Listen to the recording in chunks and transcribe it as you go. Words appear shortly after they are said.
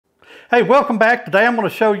Hey, welcome back. Today I'm going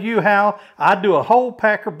to show you how I do a whole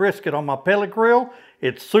packer brisket on my pellet grill.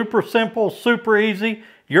 It's super simple, super easy.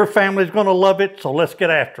 Your family's going to love it, so let's get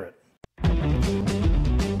after it.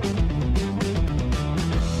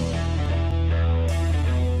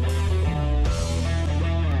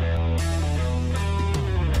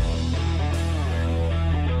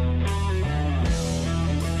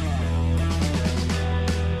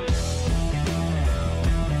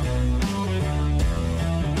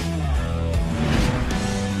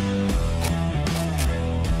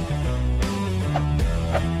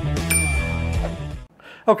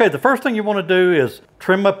 Okay, the first thing you want to do is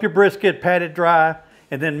trim up your brisket, pat it dry,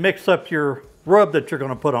 and then mix up your rub that you're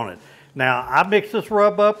going to put on it. Now, I mixed this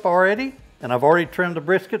rub up already, and I've already trimmed the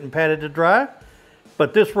brisket and patted it dry.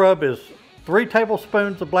 But this rub is 3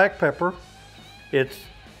 tablespoons of black pepper. It's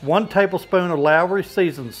 1 tablespoon of Lawry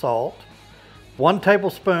seasoned salt, 1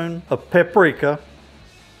 tablespoon of paprika,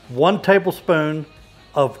 1 tablespoon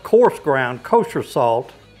of coarse ground kosher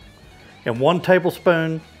salt, and 1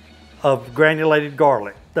 tablespoon of granulated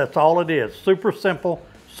garlic. That's all it is. Super simple,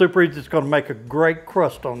 super easy. It's going to make a great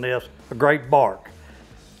crust on this, a great bark.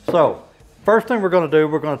 So, first thing we're going to do,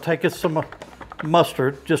 we're going to take us some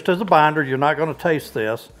mustard, just as a binder. You're not going to taste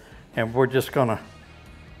this. And we're just going to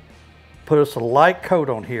put us a light coat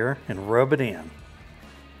on here and rub it in.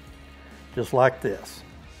 Just like this.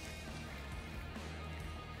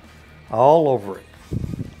 All over it.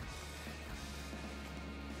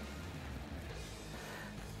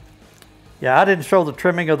 Yeah, I didn't show the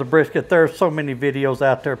trimming of the brisket. There are so many videos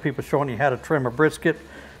out there, people showing you how to trim a brisket.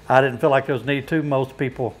 I didn't feel like there was need to. Most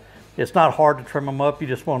people, it's not hard to trim them up. You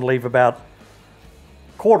just want to leave about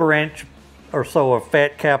 1/4 inch or so of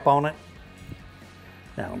fat cap on it.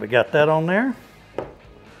 Now, we got that on there. I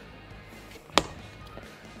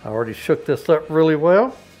already shook this up really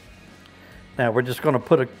well. Now, we're just going to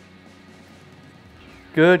put a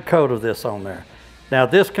good coat of this on there. Now,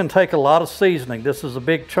 this can take a lot of seasoning. This is a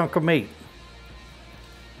big chunk of meat.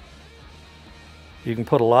 You can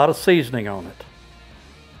put a lot of seasoning on it.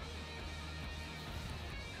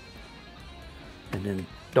 And then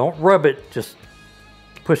don't rub it, just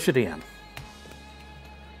push it in.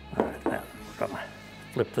 All right, now we're going to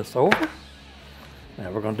flip this over.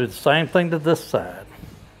 Now we're going to do the same thing to this side.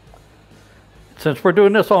 Since we're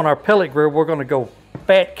doing this on our pellet grill, we're going to go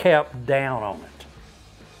fat cap down on it.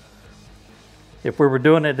 If we were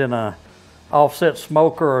doing it in a offset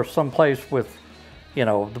smoker or someplace with, you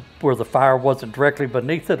know, where the fire wasn't directly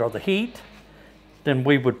beneath it or the heat, then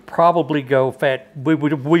we would probably go fat,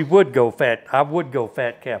 I would go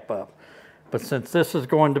fat cap up. But since this is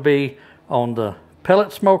going to be on the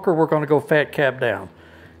pellet smoker, we're going to go fat cap down.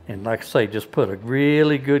 And like I say, just put a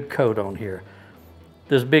really good coat on here.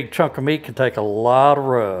 This big chunk of meat can take a lot of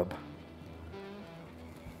rub.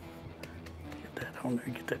 Get that on there,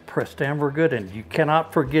 get that pressed down real good, and you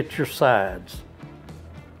cannot forget your sides.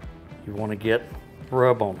 You want to get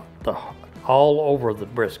rub on it, all over the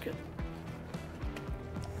brisket.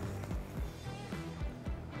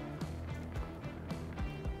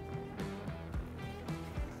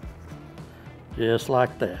 Just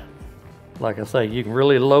like that. Like I say, you can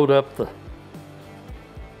really load up the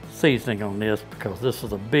seasoning on this because this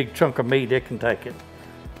is a big chunk of meat, it can take it.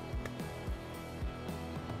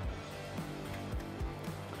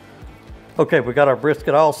 Okay, we got our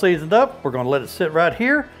brisket all seasoned up. We're going to let it sit right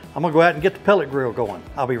here. I'm going to go out and get the pellet grill going.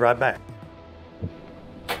 I'll be right back.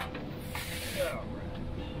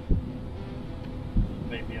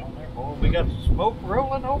 Baby on there. Boy, we got the smoke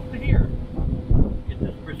rolling over here. Get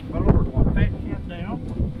this brisket over. We're going fat cap down.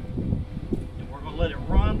 And we're going to let it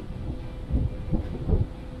run.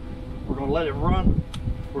 We're going to let it run.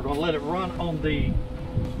 We're going to let it run on the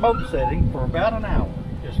smoke setting for about an hour.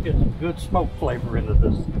 Just get some good smoke flavor into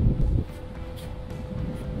this.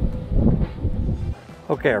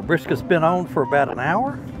 Okay, our brisket's been on for about an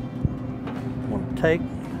hour. I'm going to take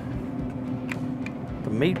the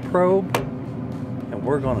meat probe and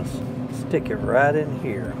we're going to stick it right in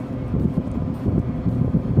here.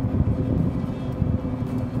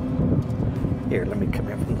 Here, let me come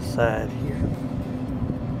in from the side here.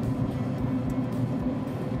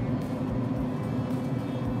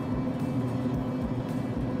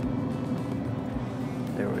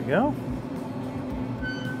 There we go.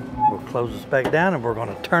 We'll close this back down and we're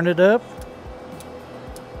going to turn it up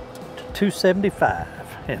to 275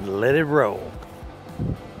 and let it roll.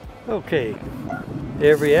 Okay,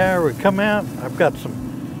 every hour we come out, I've got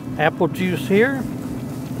some apple juice here.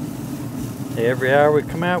 Every hour we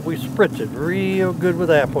come out, we spritz it real good with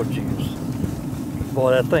apple juice.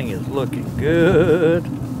 Boy, that thing is looking good.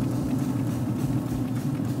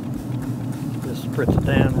 Just spritz it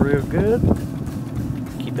down real good.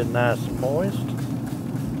 Keep it nice and moist.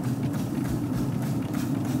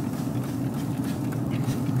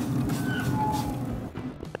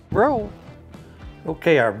 Roll.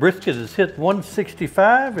 Okay, our brisket has hit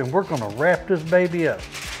 165 and we're gonna wrap this baby up.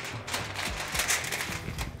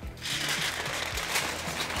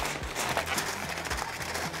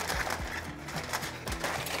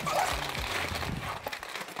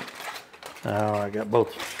 Oh, I got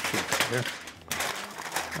both sheets here.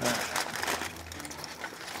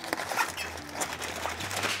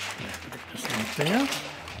 Get this one down.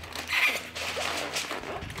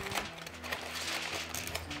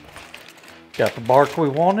 Got the bark we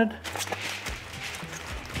wanted.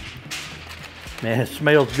 Man, it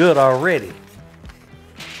smells good already.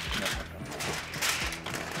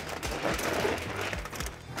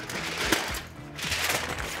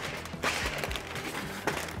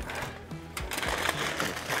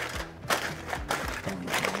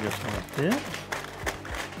 Just like this.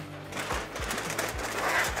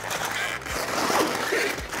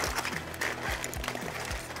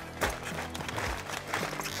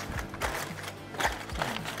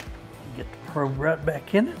 Get the probe right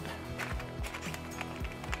back in it.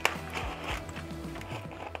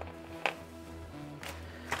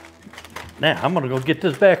 Now I'm gonna go get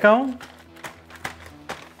this back on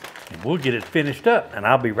and we'll get it finished up and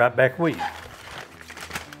I'll be right back with you.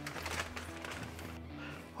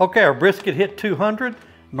 Okay, our brisket hit 200.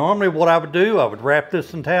 Normally what I would do, I would wrap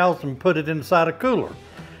this in towels and put it inside a cooler.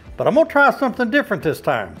 But I'm gonna try something different this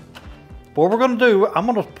time. What we're gonna do, I'm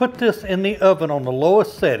gonna put this in the oven on the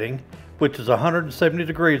lowest setting, which is 170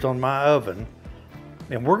 degrees on my oven.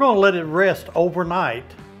 And we're gonna let it rest overnight.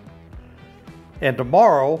 And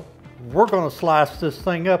tomorrow, we're gonna slice this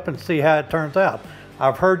thing up and see how it turns out.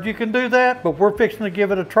 I've heard you can do that, but we're fixing to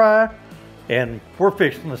give it a try. And we're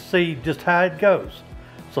fixing to see just how it goes.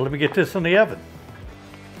 So let me get this in the oven.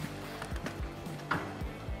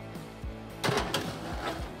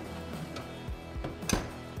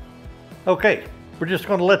 Okay, we're just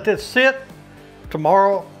gonna let this sit.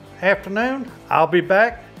 Tomorrow afternoon, I'll be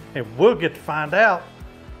back and we'll get to find out.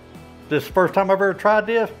 This is the first time I've ever tried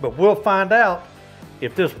this, but we'll find out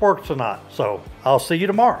if this works or not. So I'll see you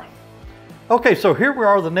tomorrow. Okay, so here we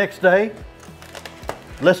are the next day.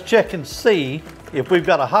 Let's check and see if we've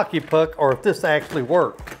got a hockey puck or if this actually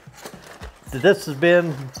worked. This has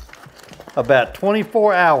been about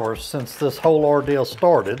 24 hours since this whole ordeal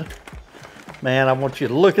started. Man, I want you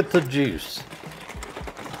to look at the juice.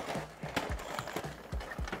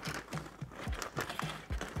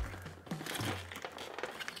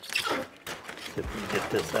 See if we can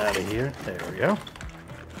get this out of here. There we go.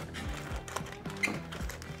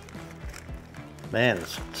 Man,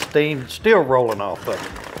 it's steam still rolling off of it.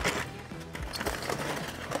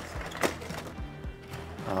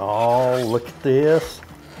 Oh, look at this.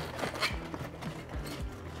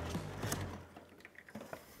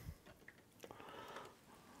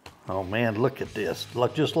 Oh man, look at this.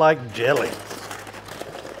 Look just like jelly.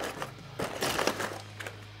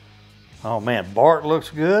 Oh man, Bart looks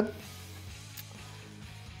good.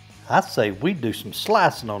 I say we do some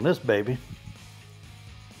slicing on this baby.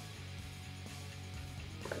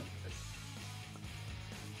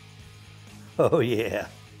 Oh yeah.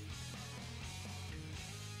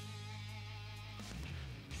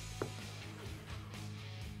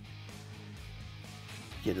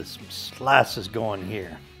 Get us some slices going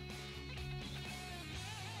here.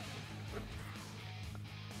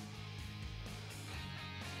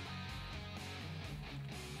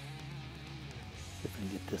 If we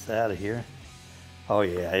can get this out of here. Oh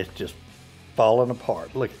yeah, it's just falling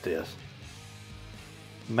apart. Look at this.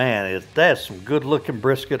 Man, is that some good looking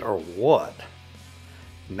brisket or what?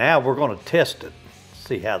 Now we're going to test it.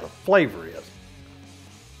 See how the flavor is.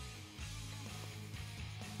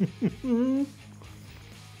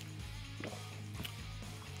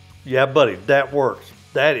 Yeah, buddy, that works.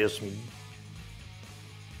 That is some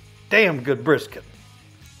damn good brisket.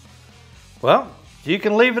 Well, you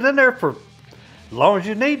can leave it in there for as long as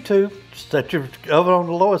you need to. Set your oven on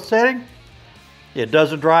the lowest setting. It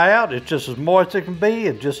doesn't dry out. It's just as moist as it can be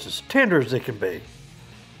and just as tender as it can be.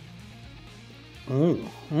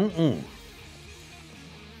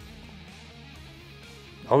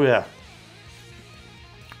 Oh yeah.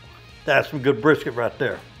 That's some good brisket right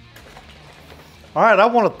there. All right, I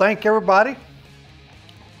want to thank everybody.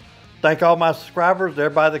 Thank all my subscribers,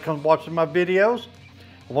 everybody that comes watching my videos.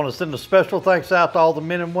 I want to send a special thanks out to all the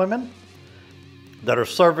men and women that are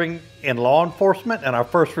serving in law enforcement and our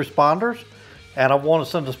first responders. And I want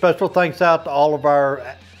to send a special thanks out to all of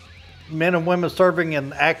our men and women serving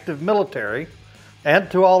in active military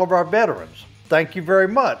and to all of our veterans. thank you very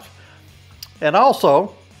much. And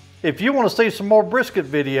also, if you want to see some more brisket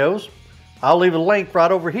videos, I'll leave a link right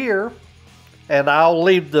over here, and I'll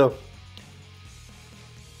leave the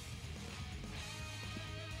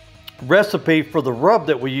recipe for the rub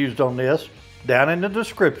that we used on this down in the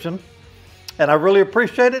description. And I really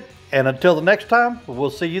appreciate it. And until the next time,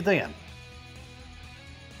 we'll see you then.